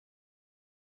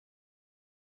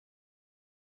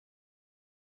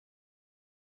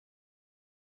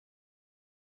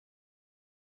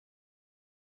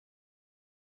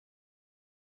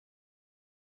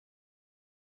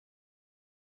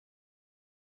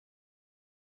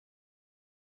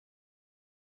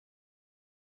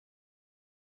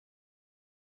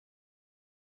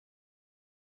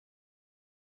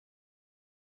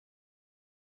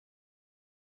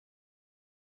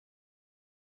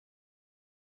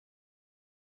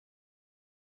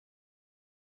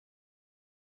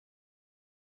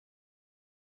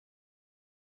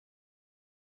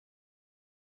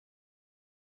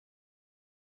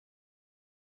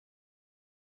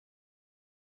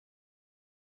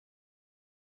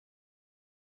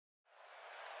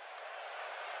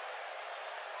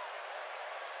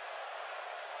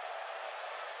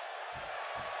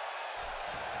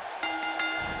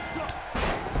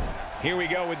Here we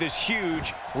go with this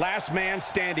huge last man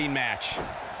standing match.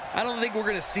 I don't think we're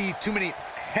going to see too many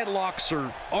headlocks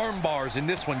or arm bars in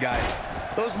this one, guys.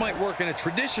 Those might work in a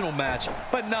traditional match,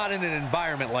 but not in an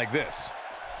environment like this.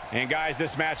 And guys,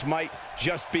 this match might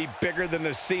just be bigger than the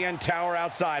CN Tower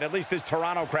outside. At least this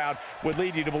Toronto crowd would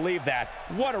lead you to believe that.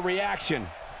 What a reaction.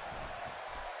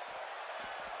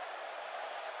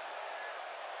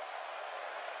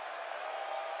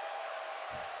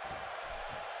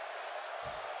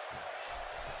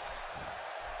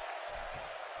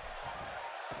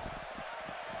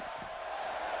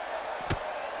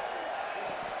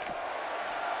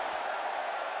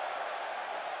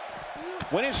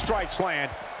 When his strikes land,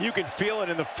 you can feel it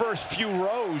in the first few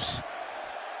rows.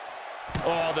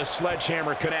 Oh, the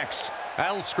sledgehammer connects.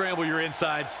 That'll scramble your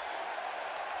insides.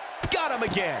 Got him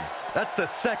again. That's the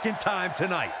second time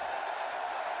tonight.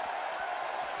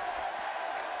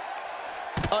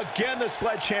 Again, the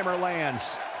sledgehammer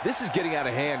lands. This is getting out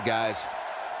of hand, guys.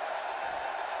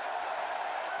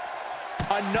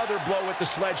 Another blow with the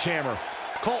sledgehammer.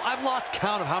 Cole, I've lost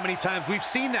count of how many times we've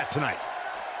seen that tonight.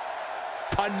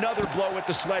 Another blow with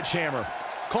the sledgehammer.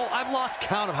 Cole, I've lost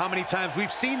count of how many times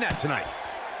we've seen that tonight.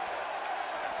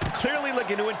 Clearly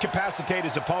looking to incapacitate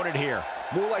his opponent here.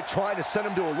 More like trying to send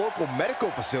him to a local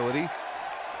medical facility.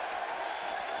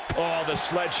 Oh, the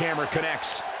sledgehammer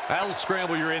connects. That'll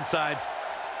scramble your insides.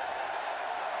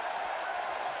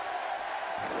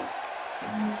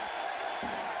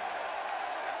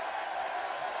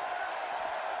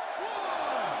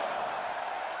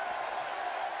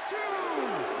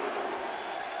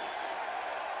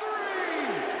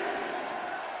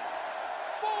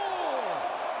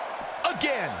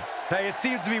 Again. Hey, it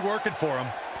seems to be working for him.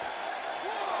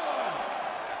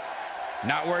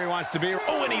 Not where he wants to be.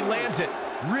 Oh, and he lands it.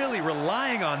 Really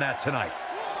relying on that tonight.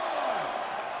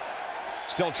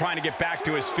 Still trying to get back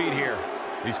to his feet here.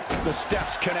 The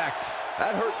steps connect.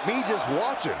 That hurt me just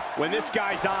watching. When this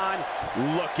guy's on,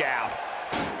 look out.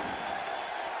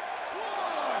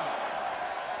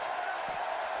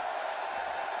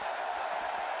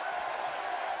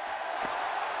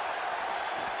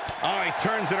 Oh, he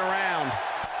turns it around.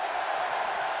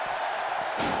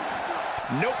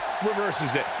 Nope,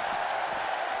 reverses it.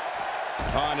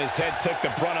 On his head, took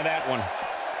the brunt of that one.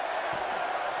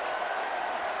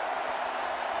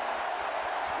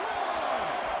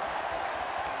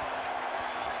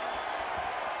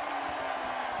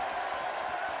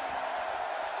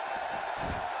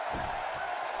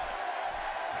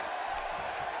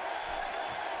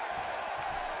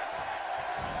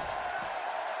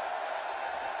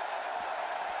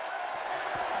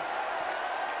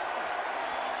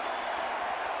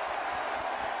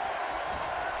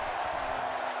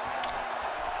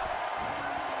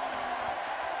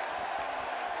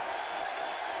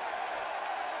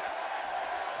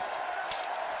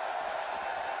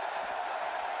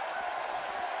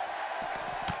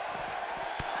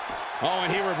 Oh,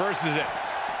 and he reverses it.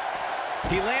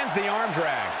 He lands the arm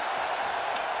drag.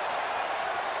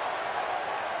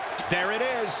 There it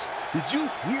is. Did you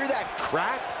hear that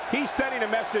crack? He's sending a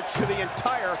message to the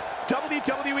entire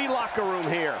WWE locker room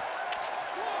here.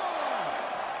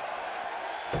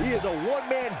 He is a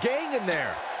one-man gang in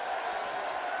there.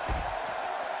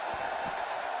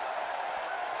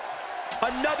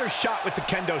 Another shot with the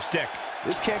kendo stick.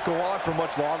 This can't go on for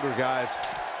much longer, guys.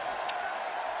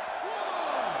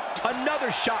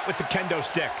 Another shot with the kendo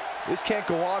stick. This can't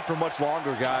go on for much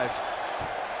longer, guys.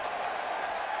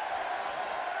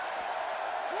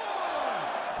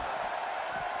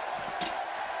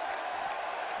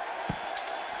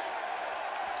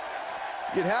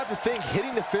 You'd have to think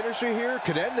hitting the finisher here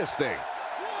could end this thing.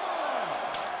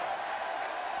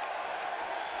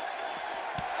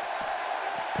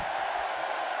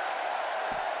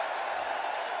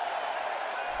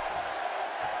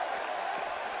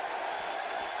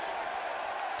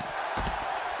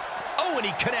 Oh, and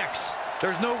he connects.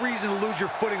 There's no reason to lose your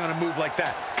footing on a move like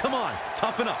that. Come on,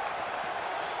 toughen up.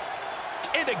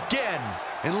 And again.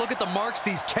 And look at the marks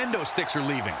these kendo sticks are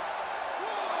leaving.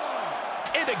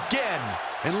 And again.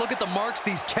 And look at the marks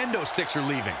these kendo sticks are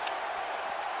leaving.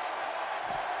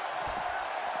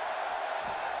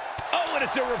 Oh, and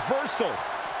it's a reversal.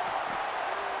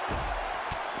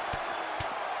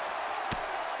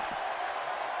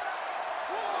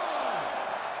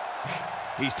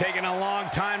 He's taking a long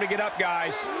time to get up,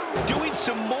 guys. Doing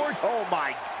some more. Oh,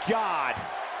 my God.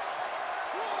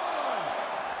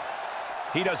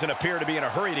 He doesn't appear to be in a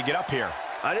hurry to get up here.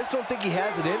 I just don't think he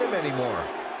has it in him anymore.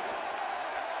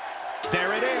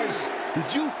 There it is.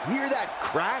 Did you hear that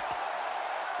crack?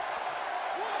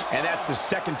 And that's the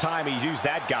second time he's used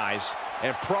that, guys.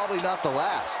 And probably not the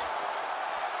last.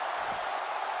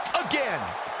 Again.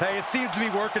 Hey, it seems to be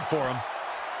working for him.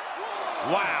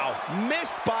 Wow,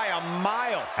 missed by a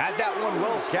mile. Had that one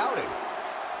well scouted.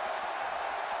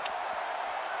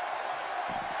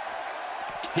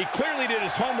 He clearly did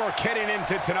his homework heading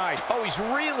into tonight. Oh, he's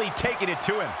really taking it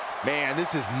to him. Man,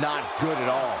 this is not good at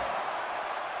all.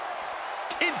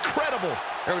 Incredible.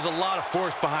 There was a lot of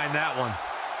force behind that one.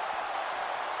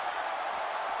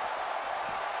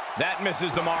 That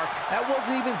misses the mark. That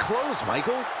wasn't even close,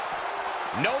 Michael.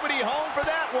 Nobody home for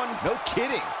that one. No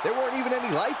kidding. There weren't even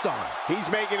any lights on.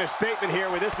 He's making a statement here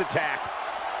with this attack.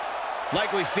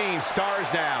 Likely seeing stars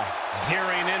now.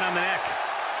 Zeroing in on the neck.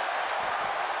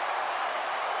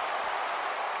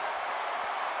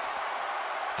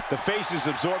 The face is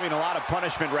absorbing a lot of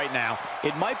punishment right now.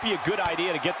 It might be a good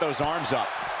idea to get those arms up.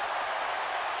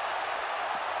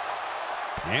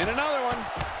 And another one.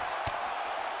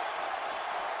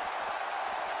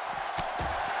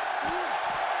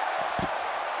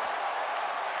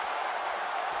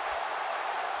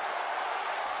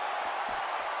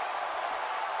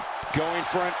 Going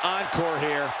for an encore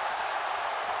here.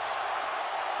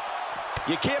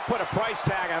 You can't put a price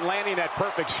tag on landing that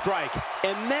perfect strike,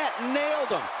 and that nailed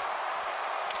him.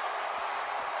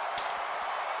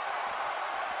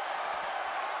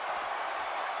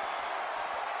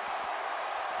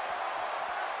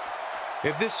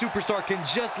 If this superstar can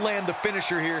just land the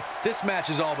finisher here, this match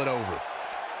is all but over.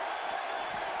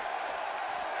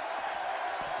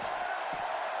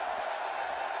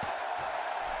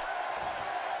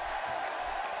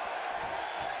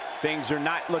 Things are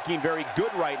not looking very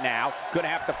good right now. Going to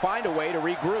have to find a way to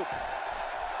regroup.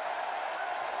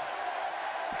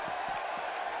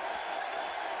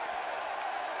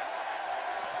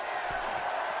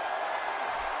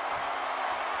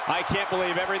 I can't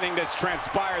believe everything that's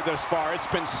transpired thus far. It's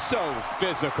been so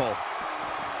physical.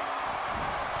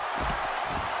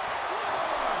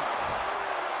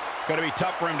 Going to be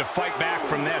tough for him to fight back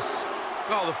from this.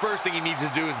 Oh, the first thing he needs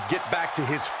to do is get back to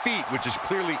his feet, which is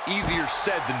clearly easier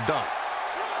said than done.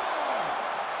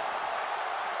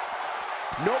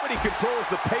 Nobody controls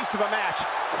the pace of a match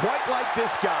quite like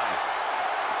this guy.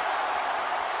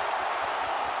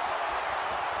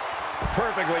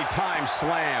 Perfectly timed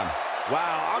slam.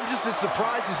 Wow, I'm just as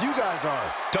surprised as you guys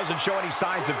are. Doesn't show any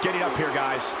signs of getting up here,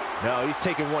 guys. No, he's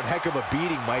taking one heck of a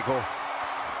beating, Michael.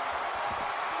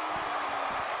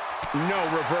 No,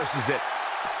 reverses it.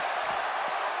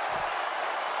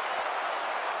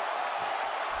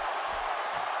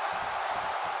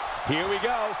 Here we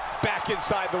go, back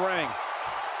inside the ring.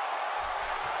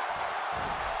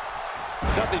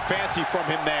 Nothing fancy from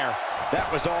him there. That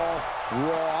was all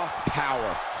raw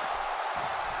power.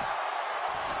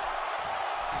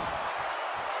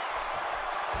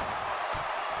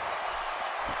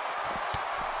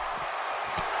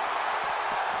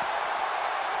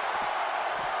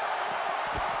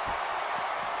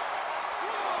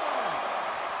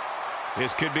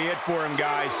 This could be it for him,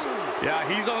 guys. Yeah,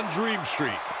 he's on Dream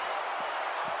Street.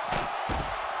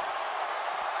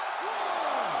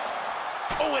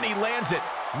 Oh, and he lands it.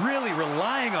 Really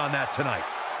relying on that tonight.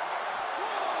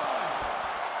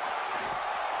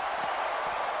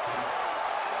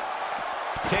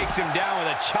 Takes him down with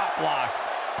a chop block.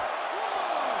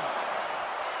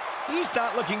 He's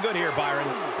not looking good here, Byron.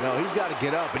 No, he's got to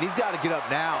get up, and he's got to get up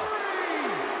now.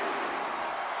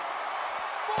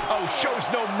 Oh, shows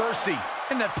no mercy.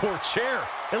 And that poor chair.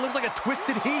 It looks like a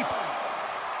twisted heap.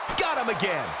 Got him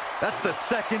again. That's the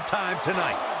second time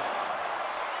tonight.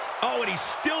 Oh, and he's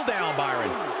still down, Byron.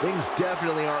 Things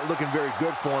definitely aren't looking very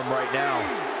good for him right now.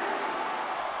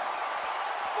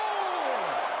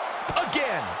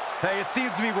 Again. Hey, it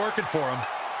seems to be working for him.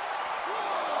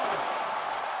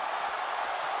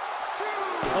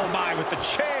 Oh, my, with the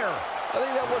chair. I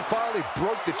think that one finally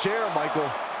broke the chair, Michael.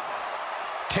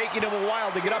 Taking him a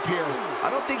while to get up here. I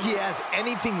don't think he has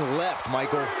anything left,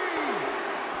 Michael.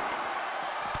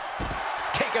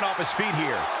 Taken off his feet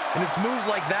here. And it's moves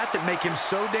like that that make him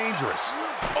so dangerous.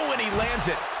 Oh, and he lands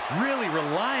it. Really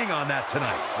relying on that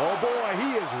tonight. Oh, boy,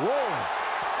 he is rolling.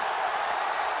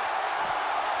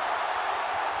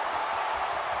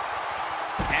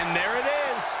 And there it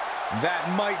is. That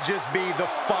might just be the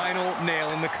final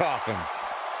nail in the coffin.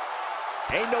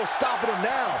 Ain't no stopping him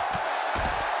now.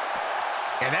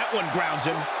 And that one grounds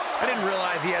him. I didn't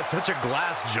realize he had such a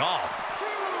glass jaw.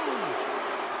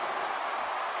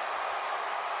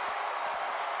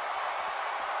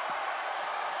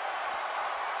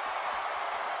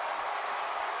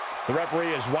 The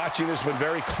referee is watching this one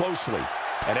very closely.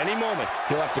 At any moment,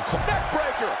 he'll have to call neck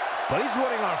breaker. But he's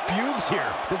running on fumes here.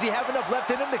 Does he have enough left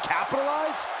in him to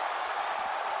capitalize?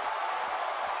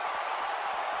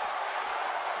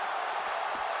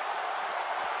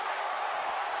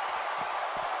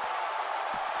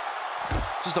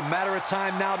 Just a matter of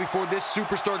time now before this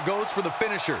superstar goes for the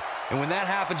finisher. And when that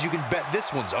happens, you can bet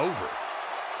this one's over.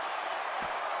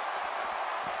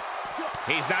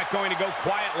 He's not going to go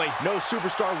quietly. No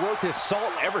superstar worth his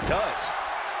salt ever does.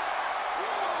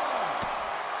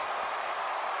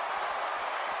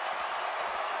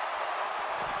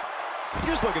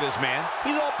 Just look at this man.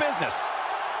 He's all business.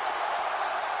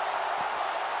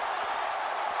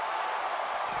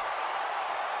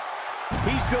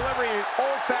 He's delivering an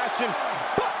old-fashioned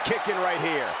butt kicking right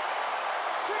here.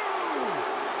 2,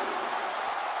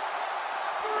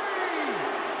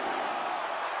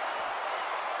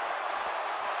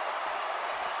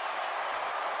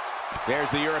 3. There's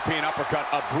the European uppercut,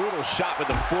 a brutal shot with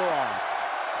the forearm.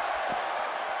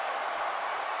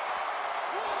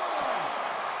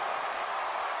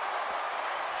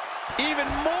 Even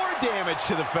more damage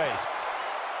to the face.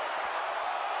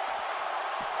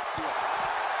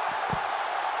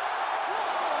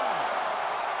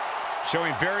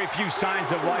 Showing very few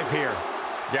signs of life here.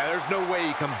 Yeah, there's no way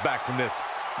he comes back from this.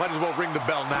 Might as well ring the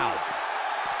bell now.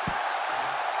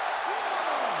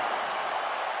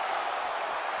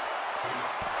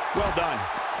 Well done.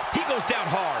 He goes down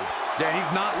hard. Yeah, he's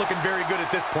not looking very good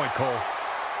at this point, Cole.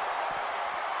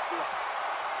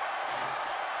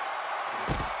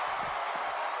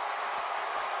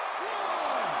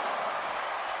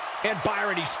 And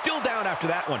Byron, he's still down after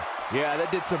that one. Yeah,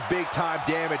 that did some big-time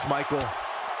damage, Michael.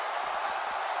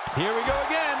 Here we go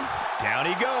again. Down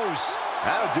he goes.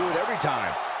 That'll do it every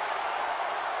time.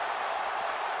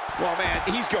 Well, man,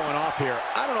 he's going off here.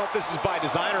 I don't know if this is by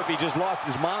design or if he just lost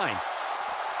his mind.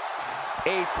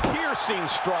 A piercing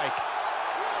strike.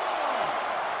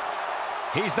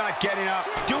 He's not getting up.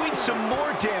 Doing some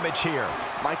more damage here.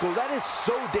 Michael, that is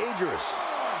so dangerous.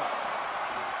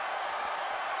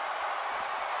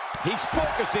 He's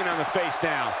focusing on the face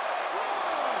now.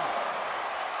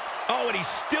 Oh, and he's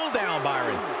still down,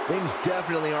 Byron. Things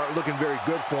definitely aren't looking very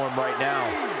good for him right now.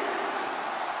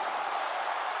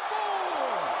 4,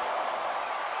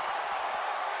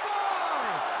 5,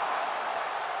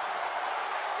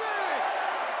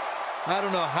 6. I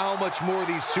don't know how much more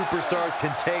these superstars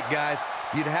can take, guys.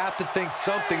 You'd have to think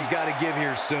something's got to give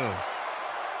here soon. 9,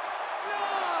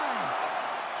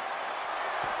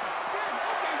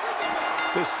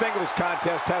 10. This singles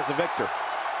contest has a victor.